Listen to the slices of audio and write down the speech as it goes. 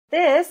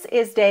This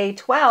is day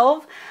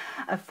 12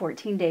 of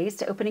 14 days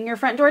to opening your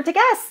front door to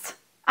guests.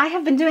 I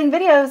have been doing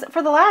videos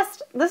for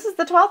this is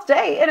the 12th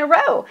day in a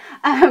row.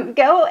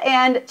 Go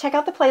and check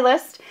out the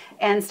playlist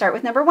and start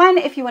with number 1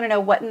 if you want to know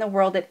what in the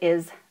world it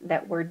is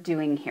that we're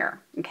doing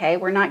here. Okay,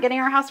 we're not getting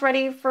our house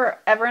ready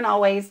forever and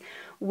always.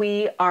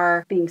 We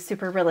are being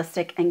super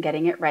realistic and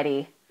getting it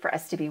ready for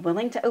us to be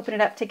willing to open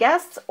it up to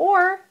guests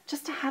or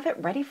just to have it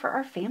ready for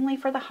our family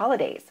for the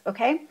holidays.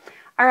 Okay.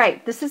 All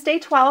right, this is day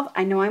 12.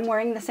 I know I'm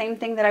wearing the same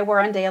thing that I wore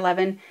on day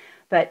 11,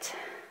 but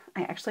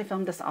I actually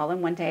filmed this all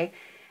in one day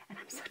and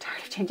I'm so tired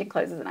of changing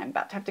clothes and I'm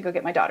about to have to go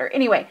get my daughter.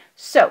 Anyway,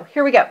 so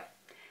here we go.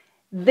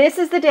 This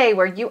is the day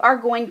where you are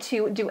going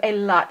to do a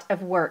lot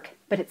of work,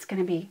 but it's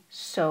going to be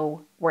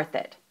so worth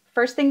it.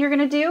 First thing you're going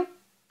to do,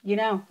 you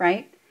know,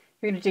 right?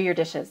 You're going to do your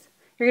dishes.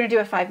 You're going to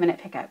do a 5-minute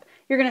pickup.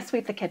 You're going to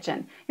sweep the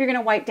kitchen. You're going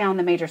to wipe down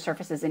the major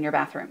surfaces in your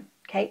bathroom.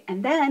 Okay,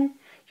 and then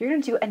you're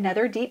going to do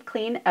another deep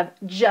clean of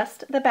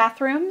just the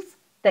bathrooms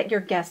that your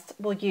guests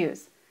will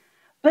use.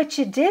 But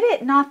you did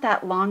it not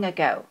that long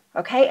ago,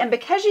 okay? And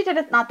because you did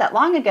it not that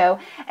long ago,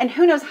 and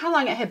who knows how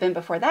long it had been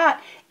before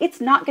that, it's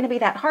not going to be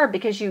that hard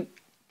because you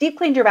deep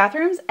cleaned your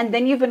bathrooms and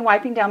then you've been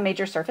wiping down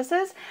major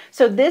surfaces.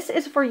 So this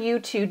is for you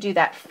to do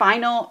that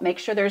final, make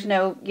sure there's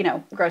no,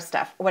 gross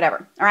stuff,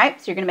 whatever. All right,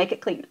 so you're going to make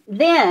it clean.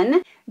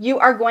 Then you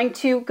are going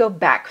to go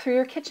back through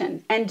your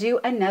kitchen and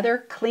do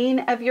another clean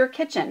of your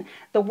kitchen.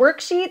 The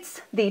worksheets,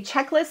 the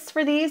checklists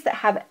for these that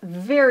have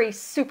very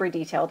super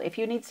detailed, if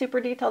you need super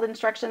detailed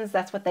instructions,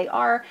 that's what they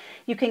are.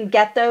 You can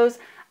get those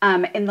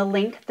in the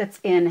link that's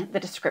in the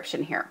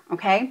description here,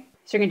 okay?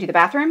 So you're going to do the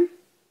bathroom.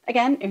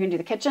 Again, you're going to do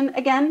the kitchen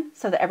again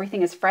so that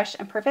everything is fresh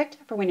and perfect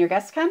for when your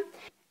guests come.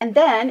 And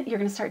then you're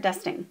going to start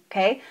dusting,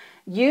 okay?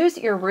 Use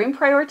your room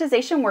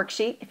prioritization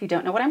worksheet. If you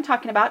don't know what I'm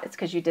talking about, it's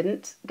because you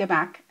didn't go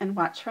back and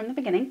watch from the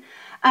beginning.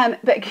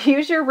 But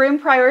use your room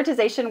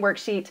prioritization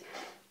worksheet.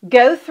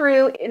 Go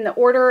through in the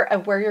order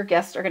of where your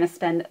guests are going to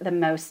spend the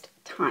most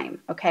time,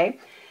 okay?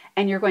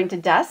 And you're going to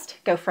dust,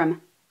 go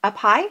from up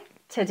high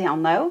to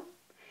down low.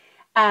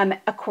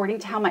 According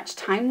to how much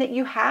time that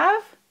you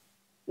have,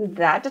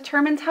 that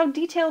determines how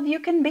detailed you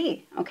can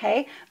be,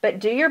 okay? But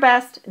do your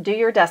best, do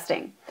your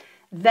dusting.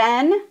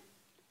 Then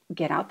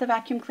get out the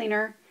vacuum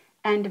cleaner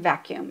and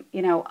vacuum.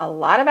 You know, a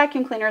lot of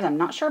vacuum cleaners, I'm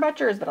not sure about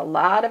yours, but a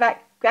lot of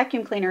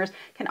vacuum cleaners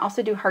can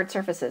also do hard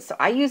surfaces. So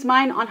I use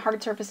mine on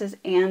hard surfaces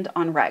and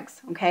on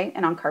rugs, okay?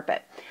 And on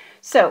carpet.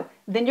 So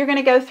then you're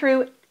gonna go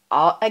through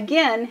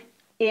again,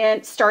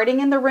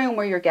 starting in the room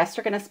where your guests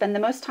are gonna spend the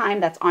most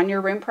time. That's on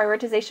your room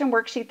prioritization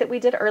worksheet that we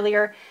did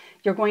earlier.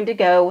 You're going to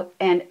go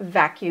and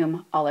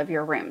vacuum all of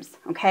your rooms,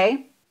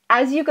 okay?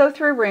 As you go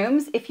through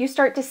rooms, if you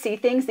start to see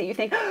things that you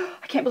think, oh,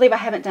 I can't believe I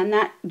haven't done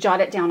that, jot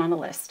it down on a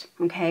list,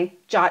 okay?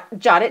 Jot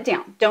it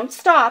down. Don't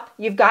stop.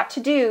 You've got to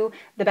do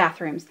the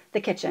bathrooms,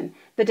 the kitchen,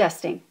 the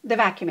dusting, the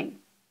vacuuming.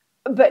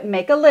 But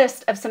make a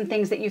list of some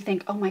things that you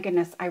think, oh my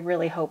goodness, I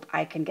really hope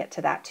I can get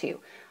to that too,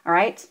 all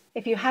right?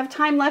 If you have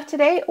time left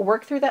today,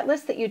 work through that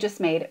list that you just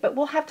made, but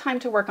we'll have time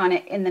to work on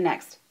it in the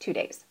next 2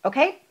 days,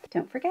 okay?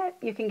 Don't forget,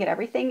 you can get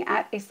everything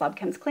at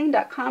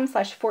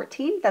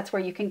aslobcomesclean.com/14. That's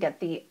where you can get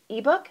the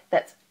ebook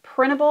that's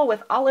printable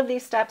with all of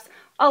these steps,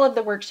 all of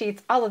the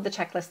worksheets, all of the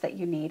checklists that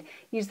you need.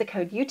 Use the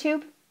code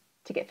YouTube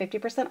to get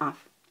 50%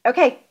 off.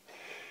 Okay,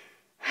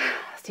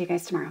 see you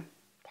guys tomorrow.